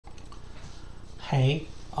Hey,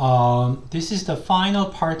 this is the final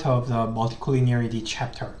part of the multicollinearity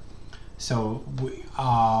chapter. So,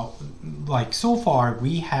 so far,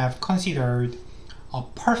 we have considered a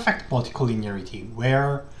perfect multicollinearity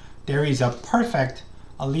where there is a perfect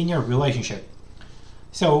linear relationship.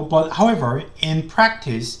 So, but however, in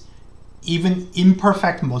practice, even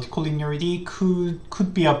imperfect multicollinearity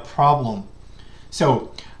could be a problem.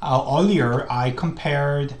 So, earlier I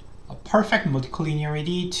compared a perfect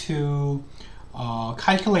multicollinearity to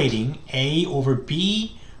calculating a over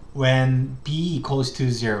b when b equals to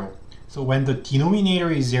 0. So when the denominator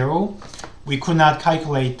is 0, we could not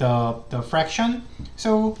calculate the fraction.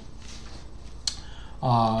 So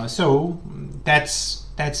that's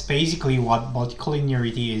basically what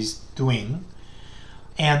multicollinearity is doing.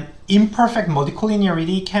 And imperfect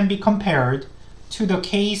multicollinearity can be compared to the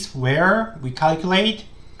case where we calculate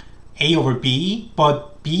a over b,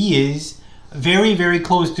 but b is very, very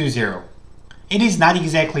close to 0. It is not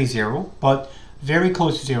exactly 0, but very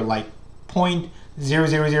close to 0, like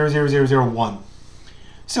 0.000001.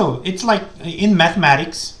 So it's like in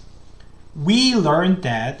mathematics, we learned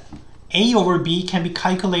that a over b can be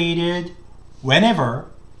calculated whenever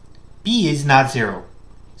b is not 0.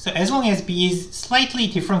 So as long as b is slightly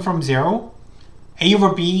different from 0, a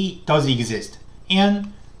over b does exist,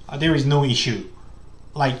 and there is no issue,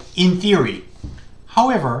 like in theory.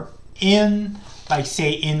 However, in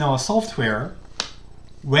say in a software,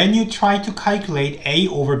 when you try to calculate a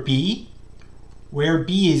over b, where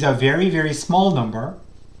b is a very, very small number,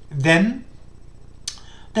 then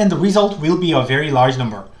the result will be a very large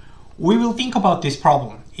number. We will think about this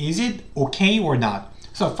problem. Is it okay or not?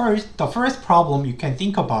 So the first problem you can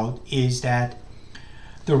think about is that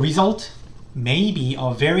the result may be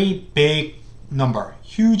a very big number,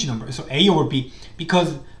 huge number. So a over b,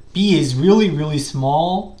 because b is really, really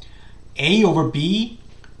small, a over b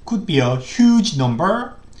could be a huge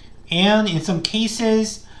number, and in some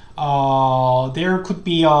cases there could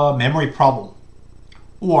be a memory problem,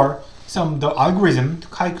 or the algorithm to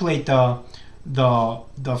calculate the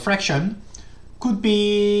fraction could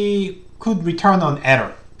return an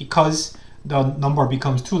error because the number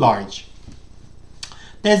becomes too large.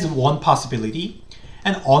 That's one possibility.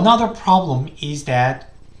 And another problem is that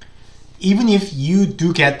even if you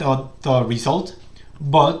do get the result,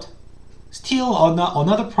 but still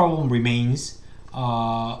another problem remains,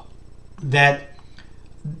 that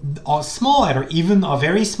a small error, even a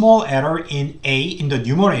very small error in the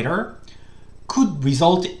numerator, could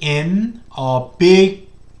result in a big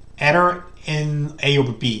error in a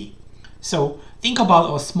over b. So think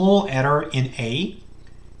about a small error in a.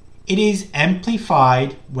 It is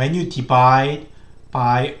amplified when you divide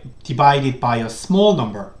it by a small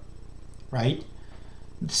number, right?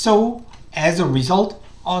 So as a result,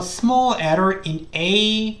 a small error in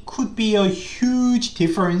a could be a huge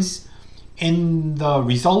difference in the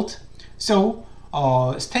result. So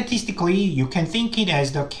statistically, you can think it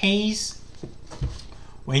as the case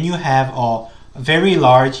when you have a very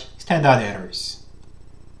large standard errors.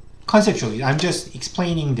 Conceptually, I'm just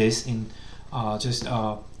explaining this in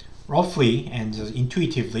roughly and just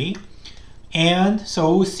intuitively. And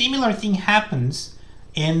so similar thing happens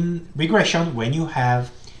in regression when you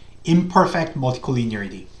have imperfect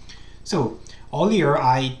multicollinearity. So earlier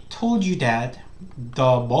I told you that the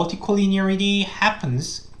multicollinearity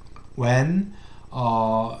happens when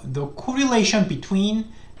the correlation between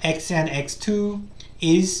x and x2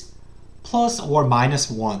 is plus or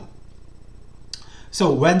minus 1.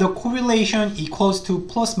 So when the correlation equals to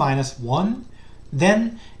plus minus 1,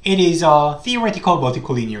 then it is a theoretical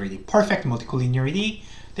multicollinearity, perfect multicollinearity.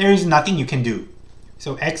 There is nothing you can do.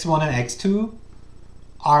 So x1 and x2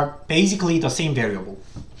 are basically the same variable.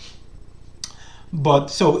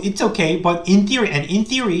 But so it's okay, but in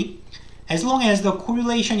theory, as long as the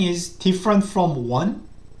correlation is different from 1,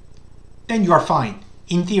 then you are fine,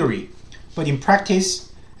 in theory. But in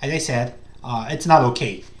practice, as I said, it's not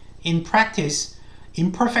okay. In practice,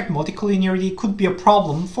 imperfect multicollinearity could be a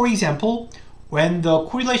problem. For example, when the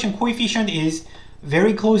correlation coefficient is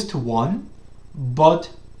very close to 1,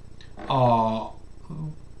 but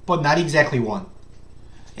not exactly 1.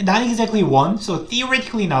 Not exactly 1, so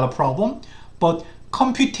theoretically not a problem, but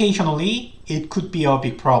computationally it could be a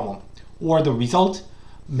big problem, or the result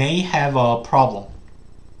may have a problem.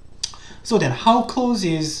 So then how close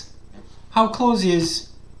is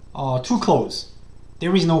too close?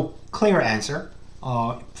 There is no clear answer.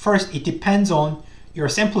 First, it depends on your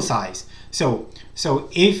sample size. So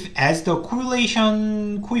if as the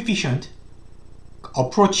correlation coefficient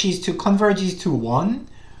converges to 1,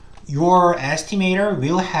 your estimator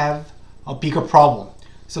will have a bigger problem.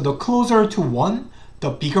 So the closer to 1, the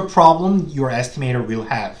bigger problem your estimator will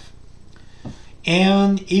have.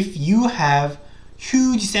 And if you have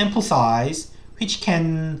huge sample size, which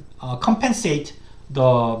can compensate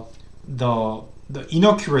the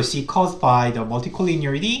inaccuracy caused by the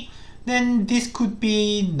multicollinearity, then this could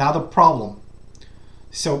be not a problem.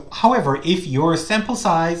 So, however, if your sample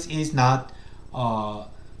size is not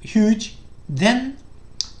huge, then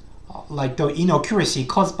like the inaccuracy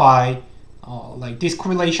caused by like this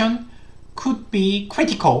correlation could be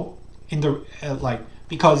critical in the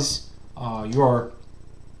because your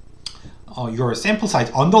sample size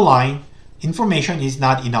underlying information is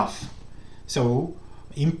not enough. So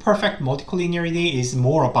imperfect multicollinearity is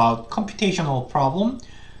more about computational problem.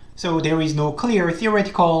 So there is no clear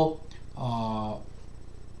theoretical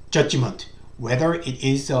judgment whether it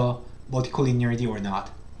is a multicollinearity or not.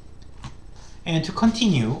 And to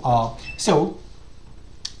continue, so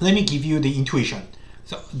let me give you the intuition.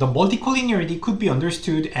 So the multicollinearity could be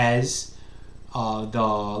understood as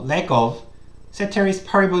the lack of ceteris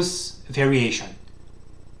paribus variation.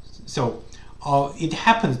 So it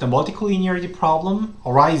happens, the multicollinearity problem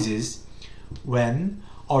arises when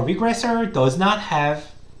a regressor does not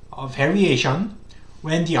have a variation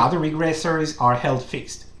when the other regressors are held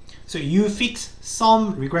fixed. So you fix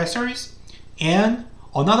some regressors and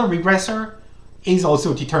another regressor is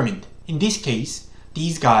also determined. In this case,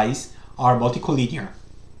 these guys are multicollinear.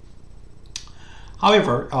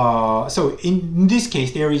 However, so in this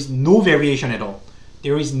case, there is no variation at all.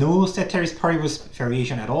 There is no ceteris paribus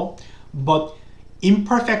variation at all. But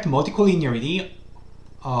imperfect multicollinearity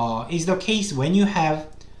is the case when you have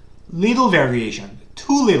little variation,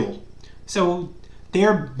 too little. So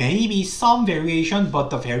there may be some variation, but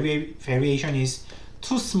the variation is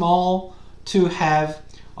too small to have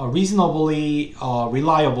a reasonably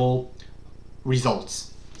reliable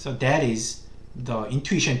results. So that is the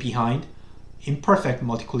intuition behind imperfect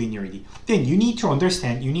multicollinearity. Then you need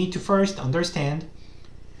to first understand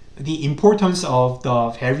the importance of the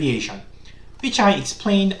variation, which I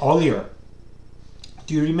explained earlier.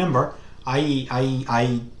 Do you remember?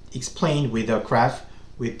 I explained with a graph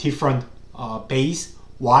with different base.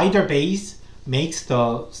 Wider base makes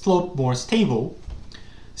the slope more stable.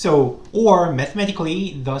 So, or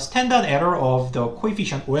mathematically, the standard error of the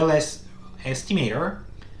coefficient OLS estimator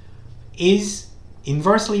is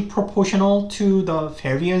inversely proportional to the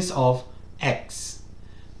variance of x.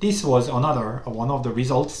 This was one of the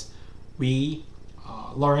results we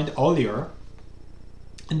learned earlier.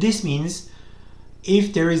 And this means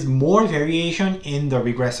if there is more variation in the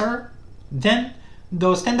regressor, then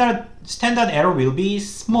the standard error will be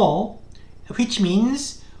small, which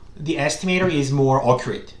means the estimator is more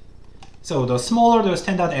accurate. So the smaller the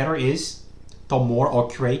standard error is, the more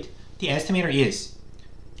accurate the estimator is.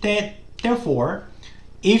 Therefore,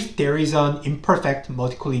 if there is an imperfect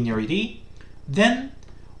multicollinearity, then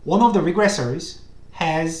one of the regressors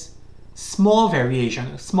has small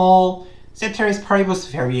variation, small ceteris paribus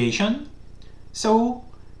variation. So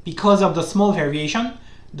because of the small variation,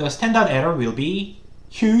 the standard error will be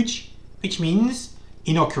huge, which means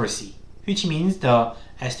inaccuracy, which means the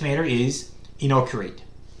estimator is inaccurate.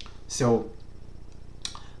 So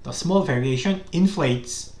the small variation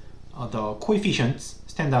inflates the coefficient's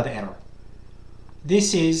standard error.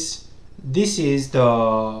 This is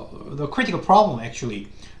the critical problem actually,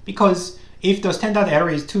 because if the standard error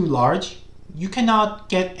is too large, you cannot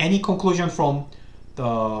get any conclusion from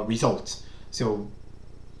the results. So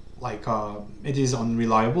like it is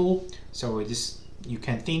unreliable. So you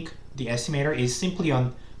can think the estimator is simply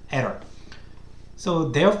an error. So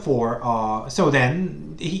therefore,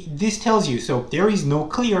 this tells you, so there is no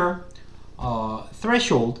clear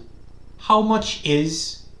threshold how much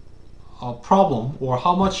is a problem or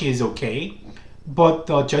how much is okay, but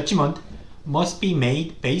the judgment must be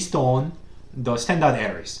made based on the standard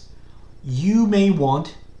errors. You may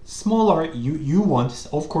want smaller, you want,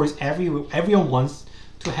 of course, everyone wants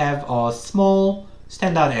to have a small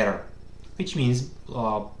standard error, which means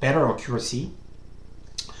better accuracy.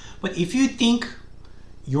 But if you think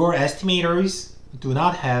your estimators do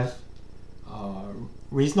not have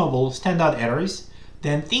reasonable standard errors,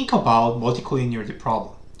 then think about multicollinearity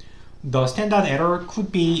problem. The standard error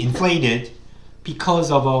could be inflated because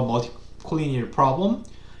of a multicollinearity problem,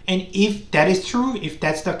 and if that is true, if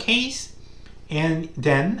that's the case, and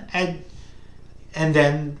then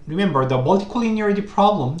remember, the multicollinearity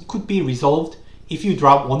problem could be resolved if you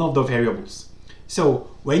drop one of the variables. So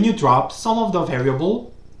when you drop some of the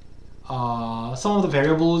variables,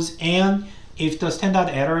 and if the standard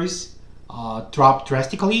errors drop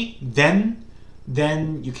drastically, then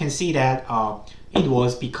you can see that it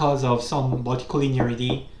was because of some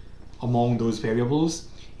multicollinearity among those variables,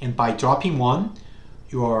 and by dropping one,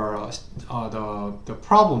 your the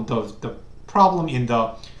problem in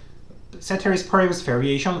the ceteris paribus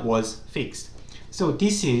variation was fixed. So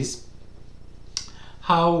this is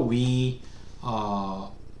how we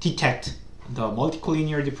detect the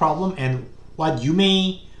multicollinearity problem and what you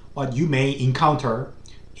may encounter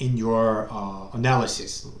in your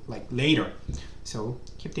analysis like later. So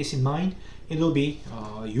keep this in mind. It will be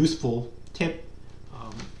a useful tip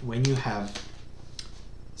when you have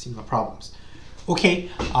similar problems. Okay,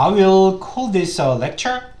 I will call this a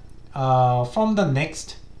lecture. From the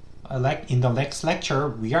next in the next lecture,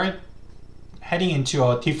 we are heading into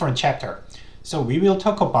a different chapter. So we will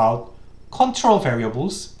talk about control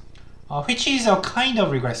variables, which is a kind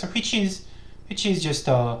of regressor, which is just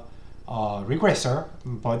a regressor,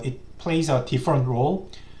 but it plays a different role.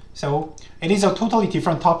 So it is a totally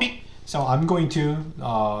different topic. So I'm going to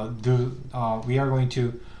we are going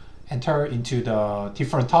to enter into the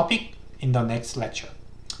different topic in the next lecture.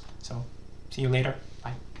 So see you later.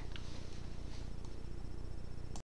 Bye.